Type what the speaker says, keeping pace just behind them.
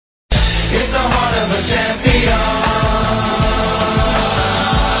What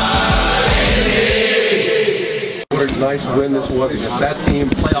a nice win this was against that team.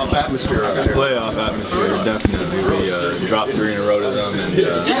 Playoff atmosphere over there. Playoff atmosphere, definitely. We dropped 3 in a row to them, and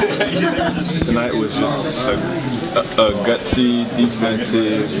tonight was just a gutsy,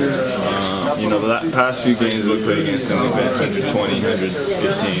 defensive. You know, the past few games we played against them, we've been 120,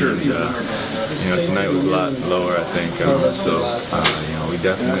 115. And, you know, tonight was a lot lower, I think. You know, we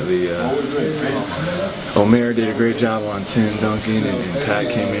definitely. Omer did a great job on Tim Duncan, and Pat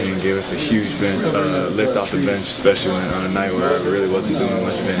came in and gave us a huge lift off the bench, especially on a night where I really wasn't doing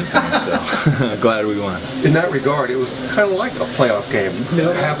much of anything. So glad we won. In that regard, it was kind of like a playoff game,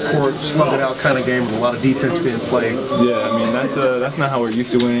 half-court, slug it out kind of game with a lot of defense being played. Yeah, I mean that's not how we're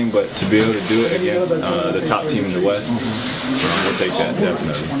used to winning, but to be able to do it against the top team in the West, we'll take that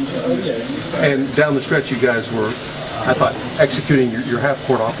definitely. And down the stretch, you guys were, I thought, executing your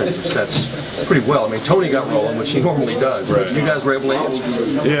half-court offensive sets pretty well. I mean, Tony got rolling, which he normally does. Right. You guys were able to answer.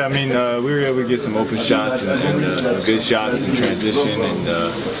 Yeah, I mean, we were able to get some open shots and some good shots in transition, and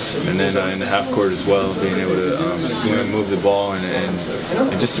then in the half court as well, being able to swim, move the ball, and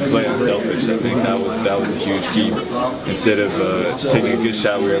just to play unselfish. I think that was a huge key. Instead of taking a good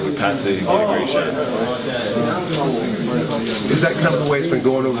shot, we were able to pass it and get a great shot. Is that kind of the way it's been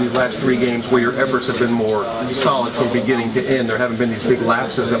going over these last 3 games, where your efforts have been more solid from beginning to end? There haven't been these big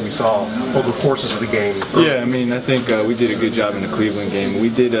lapses that we saw over the courses of the game. Yeah, I mean, I think we did a good job in the Cleveland game. We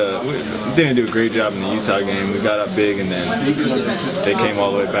didn't do a great job in the Utah game. We got up big and then they came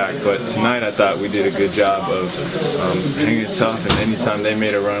all the way back. But tonight I thought we did a good job of hanging tough, and anytime they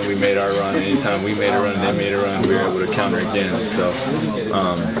made a run, we made our run. Anytime we made a run, they made a run, we were able to counter again. So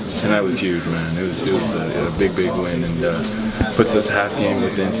tonight was huge, man. It was a big win, and puts us half game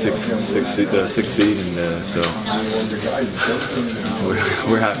within six seed, and so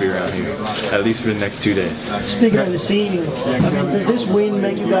we're happy around here, at least for the next 2 days. Speaking of the seeding, I mean, does this win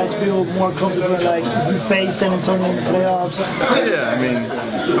make you guys feel more comfortable, like you face San Antonio in the playoffs? Yeah,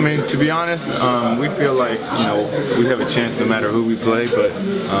 I mean, to be honest, we feel like, you know, we have a chance no matter who we play, but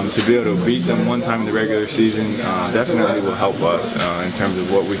to be able to beat them one time in the regular season definitely will help us in terms of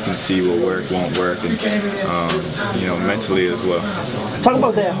what we can see will work, won't work, and you know, mentally as well. Talk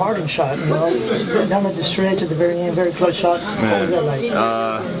about that Harden shot, you know, down at the stretch at the very end, very close shot. Man, what was that like?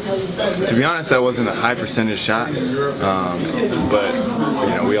 To be honest, that wasn't a high percentage shot, but you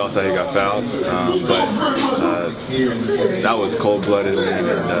know, we all thought he got fouled. But that was cold-blooded, and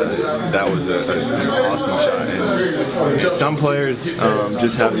that was an awesome shot. And some players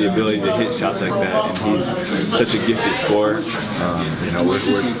just have the ability to hit shots like that, and he's such a gifted scorer. You know,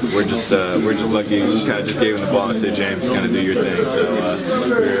 we're just lucky. We kind of just gave him the ball and said, "James, kind of do your thing." So we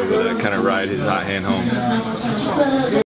were able to kind of ride his hot hand home.